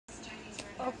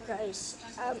guys,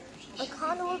 I'm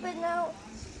kind of a little bit now,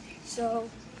 so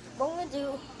what I'm gonna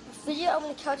do, this video I'm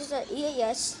gonna count this at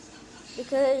EAS,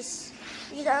 because,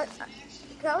 you know,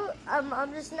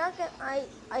 I'm just not gonna,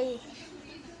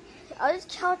 I'll just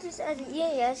count this as an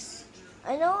EAS.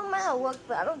 I know I'm at work,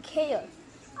 but I don't care.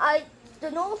 The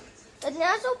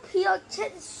national periodic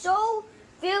test is so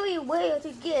very rare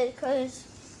to get, because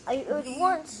it was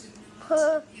once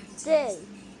per day.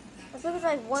 I think it's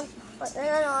like once. No,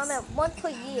 I'm at one per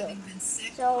year.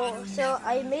 So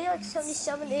I made like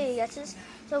 77 EASs.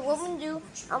 So what I'm gonna do,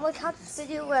 I'm gonna count this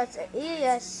video as an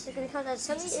EAS. I'm gonna count that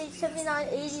 78, 79,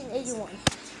 80, and 81.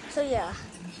 So yeah.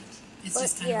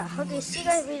 But yeah, okay, see you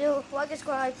guys video. Like,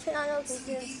 subscribe, turn on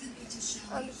notifications.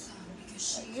 I'm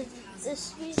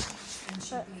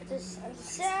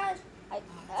sad.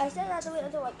 I said I had to wait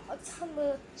until like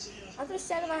October. I'm just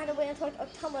sad if I had to wait until like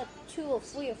October 2 or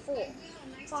 3 or 4,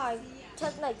 5,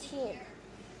 2019.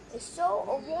 It's so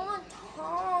a long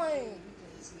time.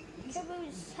 I can't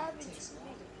believe this happened to me.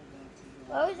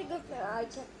 Well, it was a good thing. I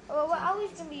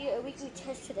was gonna be a weekly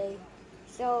test today,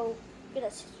 so good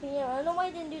at 6 p.m. I don't know why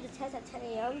I didn't do the test at 10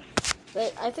 a.m.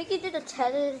 But I think he did the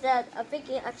test that I think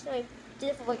he actually did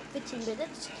it for like 15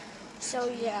 minutes. So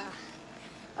yeah.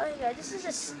 Okay, guys, this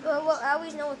is well, I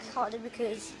always know it's harder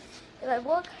because if I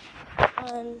work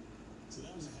on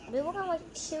like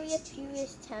Curious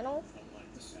channel,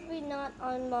 it should be not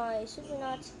on my. It should be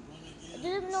not. I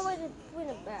didn't know why to bring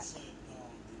it back.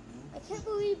 I can't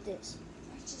believe this.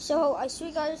 So I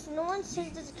swear, guys, no one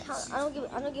says this account. I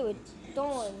don't give a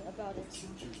darn about it.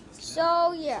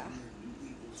 So yeah.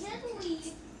 Can't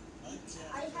believe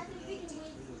I had to wait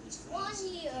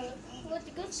 1 year with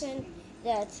the good thing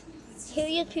that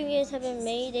Periods haven't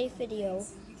made a video.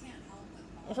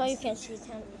 If all you can't see it,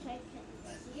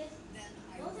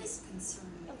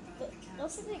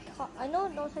 I know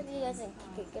no technically you guys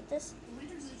didn't get this,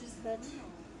 but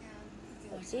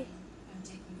let's see.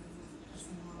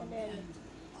 And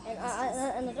I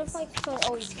don't like to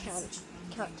always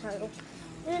count title.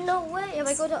 There's no way if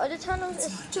I go to other channels,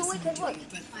 it's 2 weeks work.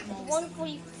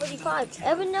 1:45.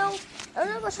 Ever know if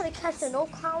I try to catch the no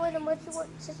comment and what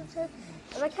system says.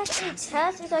 If I catch any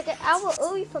test, it's like an hour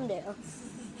early from there.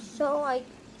 So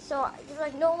there's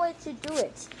like no way to do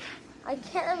it. I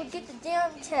can't ever get the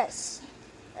damn test.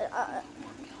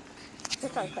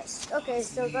 That's my quest. Okay,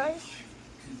 so guys,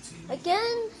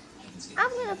 again,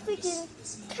 I'm gonna freaking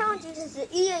count it as the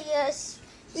EAS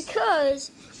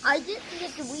because I didn't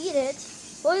get to read it.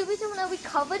 Well, the reason when I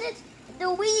recovered it,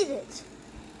 delete it.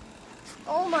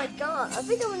 Oh my god! I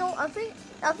think no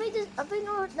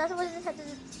national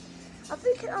detectives. I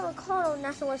think I'm gonna call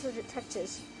national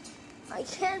detectives. I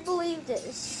can't believe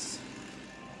this.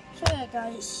 So yeah,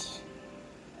 guys,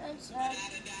 that's sad.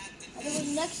 I think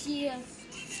next year,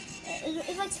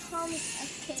 it's like Thomas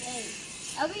FKA.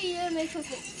 Every year makes like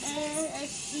an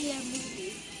NSCM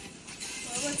movie.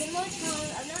 Well, in more time,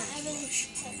 I'm not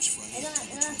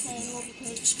saying more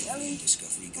because I mean,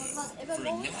 if I'm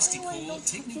going to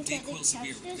take new Dayquil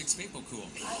Severe with Vicks VapoCool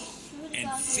and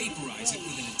vaporize it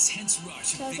with an intense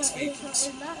rush of Vicks Vapors.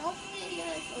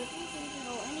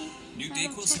 New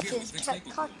Dayquil Severe with Vicks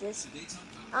VapoCool.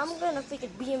 I'm gonna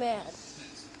freaking be mad.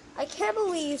 I can't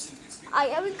believe I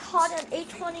ever caught an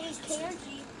 820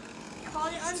 KMG,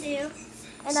 caught it on there.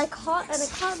 And I caught it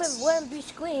with red and blue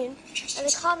screen, and I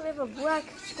caught it with a black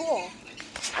skull.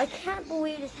 I can't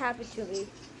believe this happened to me.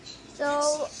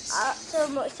 So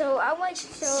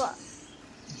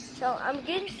I'm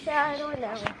getting sad right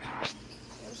now.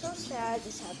 I'm so sad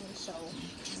this happened. So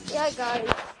yeah, guys,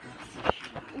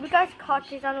 if you guys caught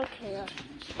this, I don't care.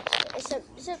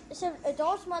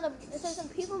 Adults might have. Some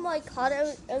people might caught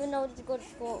it even though to go to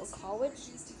school or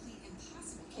college.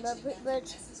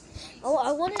 But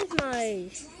I wanted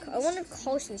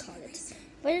Carlson caught it.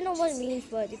 But I didn't know what it means,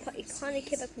 but it kind of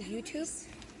came back from YouTube.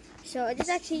 So I just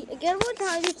actually, again, one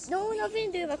time,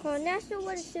 nothing to do if I call it National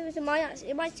Weather Service, it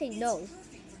might say no.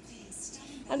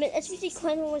 I mean, SBC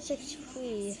Claim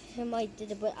 163, it might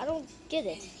did it, but I don't get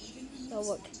it. So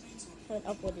look, I haven't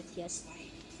uploaded it yet.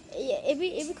 Yeah, if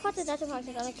we caught the National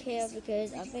Podcast, I don't care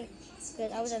because I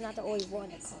was not the only one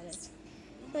that caught it.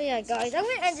 So yeah, guys, I'm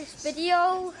gonna end this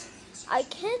video. I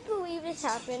can't believe this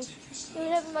happened. It was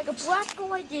having like a black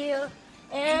idea,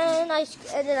 and then I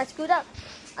screwed up.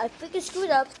 I freaking screwed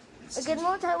up. Again,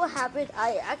 one time what happened,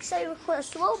 I actually recorded a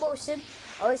slow motion.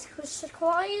 I was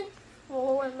crying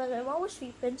when my mom was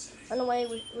sleeping. On the way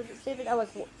we were sleeping, it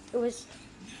was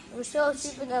still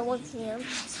sleeping at 1 p.m.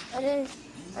 And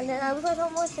then I recorded slow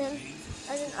motion,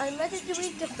 and then I meant to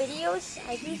delete the videos.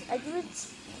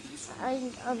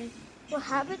 What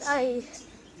happened? I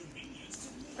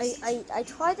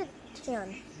tried to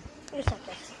turn. Wait a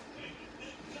second.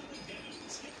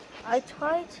 I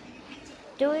tried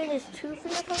doing this 2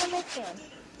 video tournament.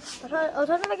 I was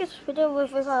trying to make this video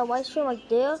with a white screen like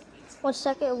there, 1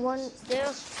 second, one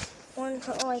there, one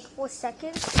for like 4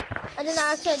 seconds, and then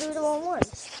I actually do the wrong one.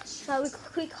 So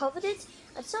we covered it,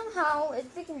 and somehow it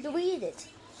freaking deleted it.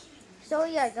 So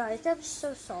yeah, guys, I'm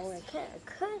so sorry. I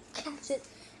couldn't catch it.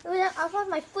 I thought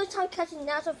my first time catching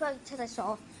National Periodic Test I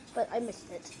saw, but I missed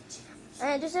it.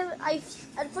 And just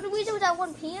and for the reason it was at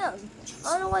 1 p.m. I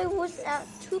don't know why it was at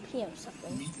 2 p.m.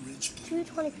 something.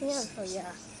 2:20 p.m. So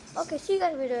yeah. Okay, see you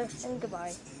guys later, and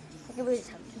goodbye. I can really